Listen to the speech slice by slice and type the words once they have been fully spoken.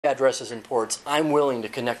addresses and ports I'm willing to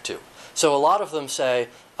connect to. So a lot of them say,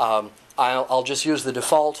 I'll just use the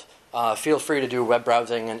default. Feel free to do web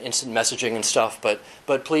browsing and instant messaging and stuff,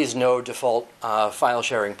 but please no default file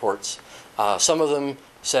sharing ports. Some of them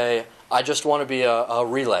say, I just want to be a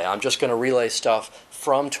relay. I'm just going to relay stuff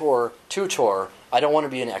from Tor to Tor. I don't want to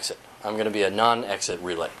be an exit. I'm going to be a non-exit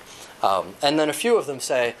relay. And then a few of them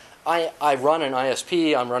say, I run an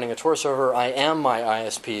ISP. I'm running a Tor server. I am my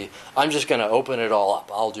ISP. I'm just going to open it all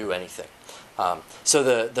up. I'll do anything. So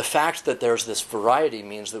the fact that there's this variety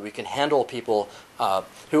means that we can handle people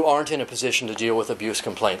who aren't in a position to deal with abuse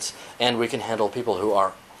complaints, and we can handle people who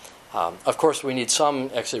are. Of course, we need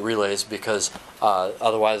some exit relays because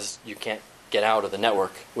otherwise you can't get out of the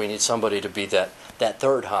network. We need somebody to be that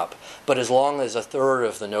third hop. But as long as a third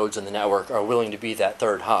of the nodes in the network are willing to be that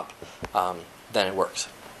third hop, then it works.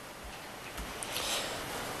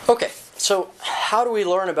 Okay, so how do we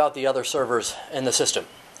learn about the other servers in the system?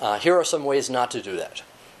 Here are some ways not to do that.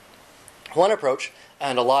 One approach,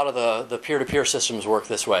 and a lot of the peer-to-peer systems work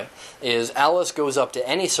this way, is Alice goes up to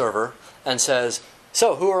any server and says,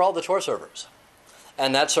 so who are all the Tor servers?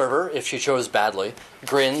 And that server, if she chose badly,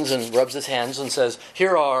 grins and rubs his hands and says,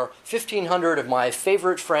 here are 1,500 of my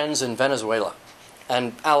favorite friends in Venezuela.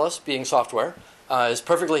 And Alice, being software, is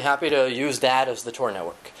perfectly happy to use that as the Tor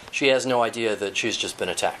network. She has no idea that she's just been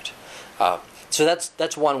attacked. So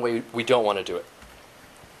that's one way we don't want to do it.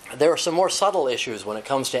 There are some more subtle issues when it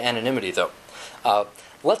comes to anonymity, though.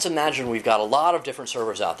 Let's imagine we've got a lot of different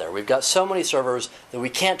servers out there. We've got so many servers that we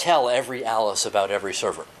can't tell every Alice about every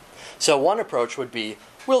server. So one approach would be,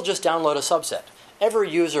 we'll just download a subset.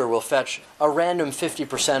 Every user will fetch a random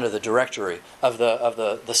 50% of the directory of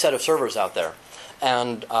the set of servers out there.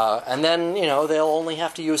 And then, they'll only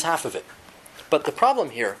have to use half of it. But the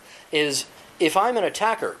problem here is, if I'm an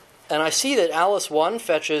attacker, and I see that Alice 1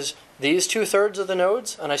 fetches these 2/3 of the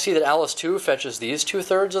nodes, and I see that Alice 2 fetches these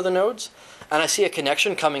 2/3 of the nodes, and I see a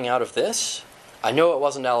connection coming out of this, I know it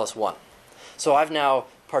wasn't Alice 1. So I've now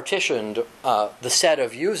partitioned the set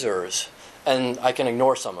of users, and I can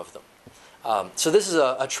ignore some of them. So this is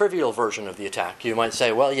a trivial version of the attack. You might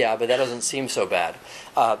say, well, yeah, but that doesn't seem so bad.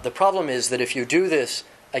 The problem is that if you do this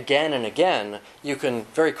again and again, you can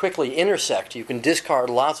very quickly intersect. You can discard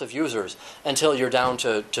lots of users until you're down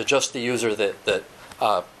to just the user that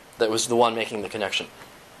was the one making the connection.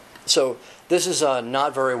 So this is a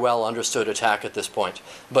not very well understood attack at this point,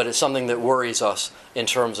 but it's something that worries us in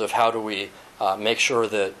terms of how do we make sure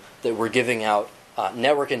that we're giving out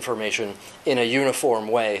network information in a uniform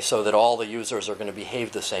way so that all the users are going to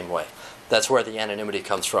behave the same way. That's where the anonymity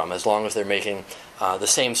comes from. As long as they're making the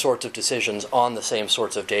same sorts of decisions on the same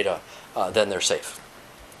sorts of data, then they're safe.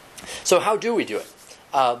 So how do we do it?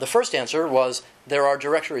 The first answer was there are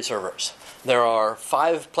directory servers. There are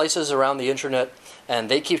 5 places around the internet, and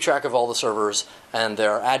they keep track of all the servers, and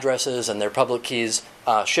their addresses and their public keys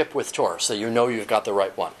ship with Tor, so you know you've got the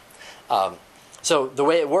right one. So the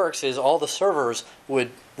way it works is all the servers would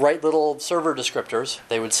write little server descriptors.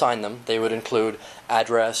 They would sign them. They would include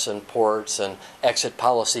address and ports and exit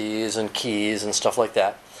policies and keys and stuff like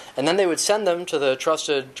that. And then they would send them to the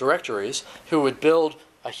trusted directories, who would build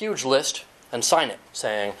a huge list and sign it,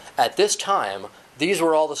 saying, at this time, these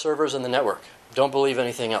were all the servers in the network. Don't believe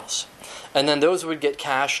anything else. And then those would get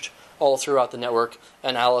cached all throughout the network,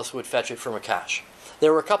 and Alice would fetch it from a cache.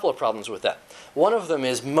 There were a couple of problems with that. One of them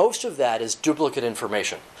is most of that is duplicate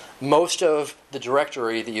information. Most of the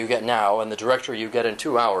directory that you get now and the directory you get in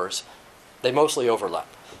 2 hours, they mostly overlap.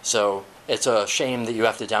 So it's a shame that you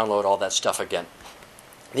have to download all that stuff again.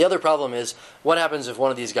 The other problem is, what happens if one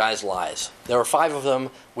of these guys lies? There are 5 of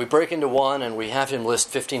them. We break into one, and we have him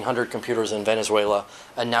list 1,500 computers in Venezuela,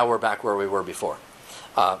 and now we're back where we were before.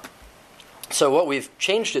 So what we've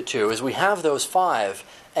changed it to is we have those 5,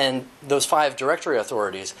 and those 5 directory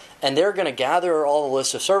authorities, and they're going to gather all the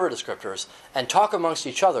list of server descriptors and talk amongst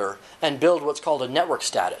each other and build what's called a network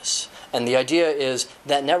status. And the idea is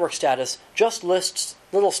that network status just lists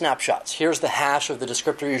little snapshots. Here's the hash of the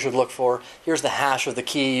descriptor you should look for. Here's the hash of the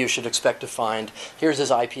key you should expect to find. Here's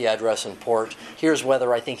his IP address and port. Here's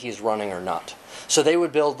whether I think he's running or not. So they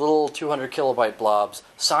would build little 200 kilobyte blobs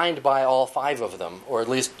signed by all 5 of them, or at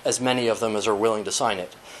least as many of them as are willing to sign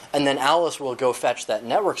it. And then Alice will go fetch that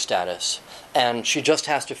network status, and she just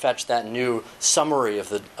has to fetch that new summary of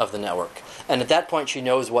the network. And at that point, she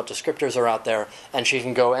knows what descriptors are out there, and she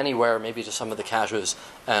can go anywhere, maybe to some of the caches,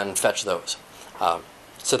 and fetch those.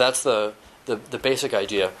 So that's the basic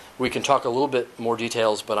idea. We can talk a little bit more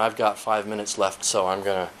details, but I've got 5 minutes left, so I'm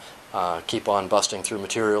going to keep on busting through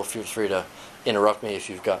material. Feel free to interrupt me if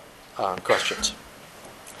you've got questions.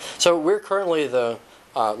 So we're currently the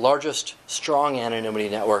largest strong anonymity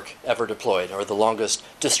network ever deployed, or the largest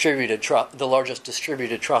distributed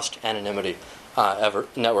trust anonymity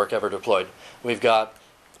network ever deployed. We've got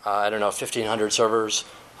 1,500 servers,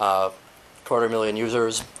 250,000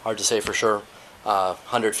 users, hard to say for sure,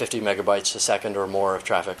 150 megabytes a second or more of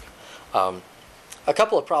traffic. A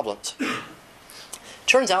couple of problems.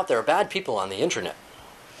 Turns out there are bad people on the internet,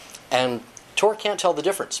 and Tor can't tell the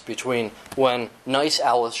difference between when nice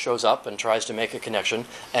Alice shows up and tries to make a connection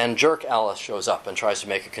and jerk Alice shows up and tries to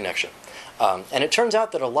make a connection. And it turns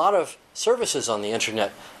out that a lot of services on the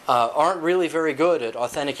internet aren't really very good at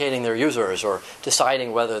authenticating their users or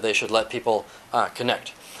deciding whether they should let people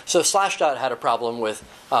connect. So Slashdot had a problem with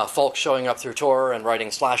folks showing up through Tor and writing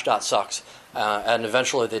Slashdot sucks. And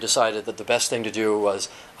eventually they decided that the best thing to do was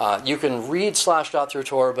you can read Slashdot through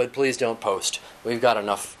Tor, but please don't post. We've got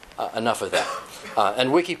enough of that. And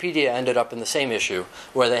Wikipedia ended up in the same issue,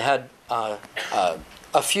 where they had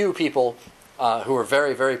a few people who were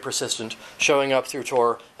very, very persistent showing up through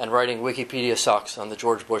Tor and writing Wikipedia sucks on the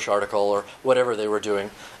George Bush article or whatever they were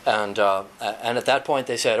doing. And at that point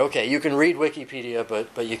they said, okay, you can read Wikipedia,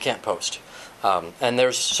 but you can't post. And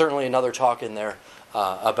there's certainly another talk in there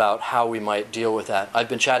about how we might deal with that. I've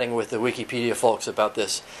been chatting with the Wikipedia folks about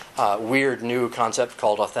this weird new concept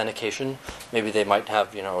called authentication. Maybe they might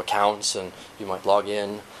have accounts and you might log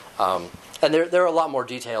in. And there are a lot more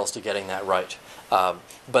details to getting that right.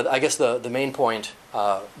 But I guess the main point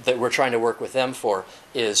that we're trying to work with them for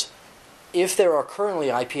is if there are currently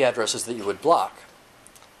IP addresses that you would block,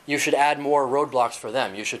 you should add more roadblocks for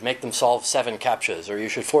them. You should make them solve 7 CAPTCHAs, or you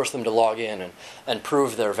should force them to log in and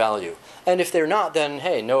prove their value. And if they're not, then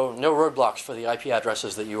hey, no roadblocks for the IP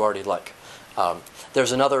addresses that you already like.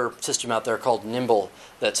 There's another system out there called Nimble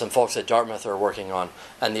that some folks at Dartmouth are working on.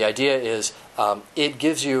 And the idea is it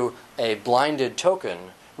gives you a blinded token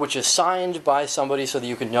which is signed by somebody so that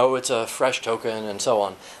you can know it's a fresh token and so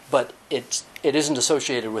on. But it isn't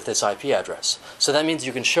associated with its IP address. So that means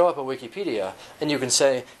you can show up at Wikipedia and you can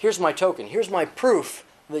say, here's my token, here's my proof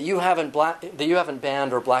that you haven't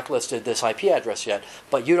banned or blacklisted this IP address yet,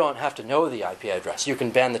 but you don't have to know the IP address. You can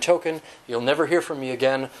ban the token, you'll never hear from me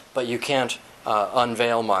again, but you can't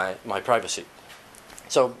unveil my privacy.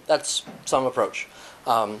 So that's some approach.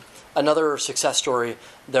 Another success story,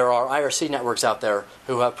 there are IRC networks out there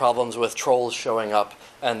who have problems with trolls showing up,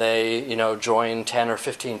 and they join 10 or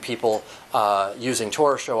 15 people using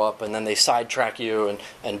Tor show up, and then they sidetrack you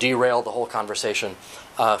and derail the whole conversation.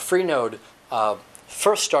 Freenode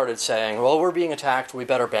first started saying, well, we're being attacked, we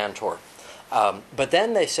better ban Tor. But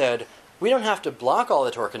then they said, we don't have to block all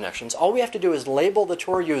the Tor connections. All we have to do is label the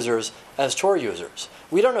Tor users as Tor users.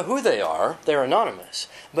 We don't know who they are. They're anonymous.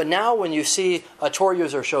 But now when you see a Tor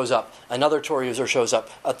user shows up, another Tor user shows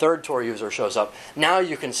up, a third Tor user shows up, now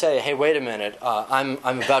you can say, hey, wait a minute, I'm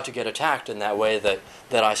about to get attacked in that way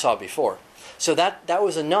that I saw before. So that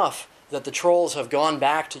was enough that the trolls have gone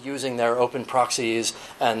back to using their open proxies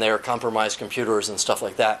and their compromised computers and stuff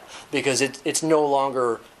like that, because it's no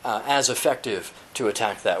longer as effective to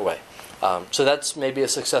attack that way. So that's maybe a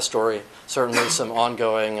success story. Certainly some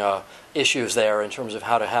ongoing issues there in terms of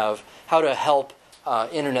how to help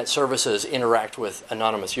internet services interact with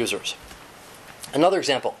anonymous users. Another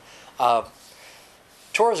example.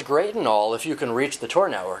 Tor is great and all if you can reach the Tor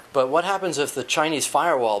network, but what happens if the Chinese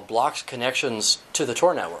firewall blocks connections to the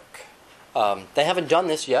Tor network? They haven't done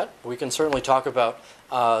this yet. We can certainly talk about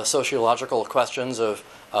sociological questions of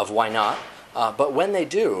why not. But when they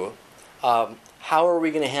do, how are we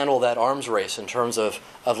going to handle that arms race in terms of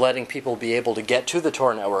letting people be able to get to the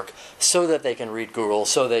Tor network so that they can read Google,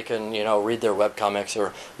 so they can read their webcomics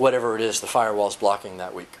or whatever it is the firewall's blocking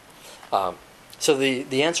that week? So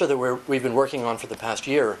the answer that we've been working on for the past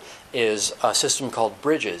year is a system called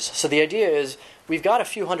Bridges. So the idea is we've got a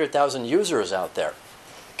few 100,000 users out there.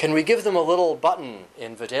 Can we give them a little button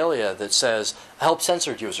in Vidalia that says help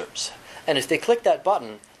censored users? And if they click that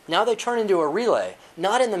button, now they turn into a relay,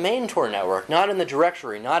 not in the main Tor network, not in the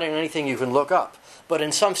directory, not in anything you can look up, but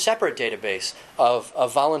in some separate database of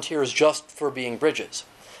volunteers just for being bridges.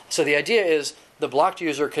 So the idea is the blocked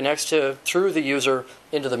user connects through the user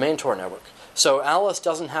into the main Tor network. So Alice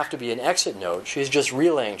doesn't have to be an exit node, she's just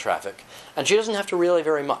relaying traffic. And she doesn't have to relay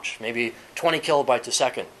very much, maybe 20 kilobytes a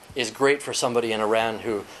second is great for somebody in Iran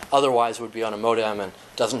who otherwise would be on a modem and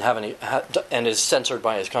doesn't have any and is censored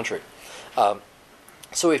by his country.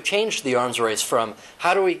 So we've changed the arms race from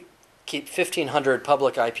how do we keep 1,500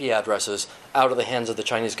 public IP addresses out of the hands of the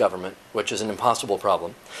Chinese government, which is an impossible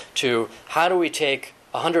problem, to how do we take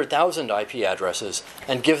 100,000 IP addresses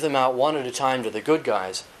and give them out one at a time to the good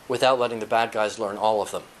guys without letting the bad guys learn all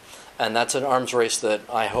of them. And that's an arms race that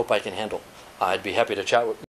I hope I can handle. I'd be happy to chat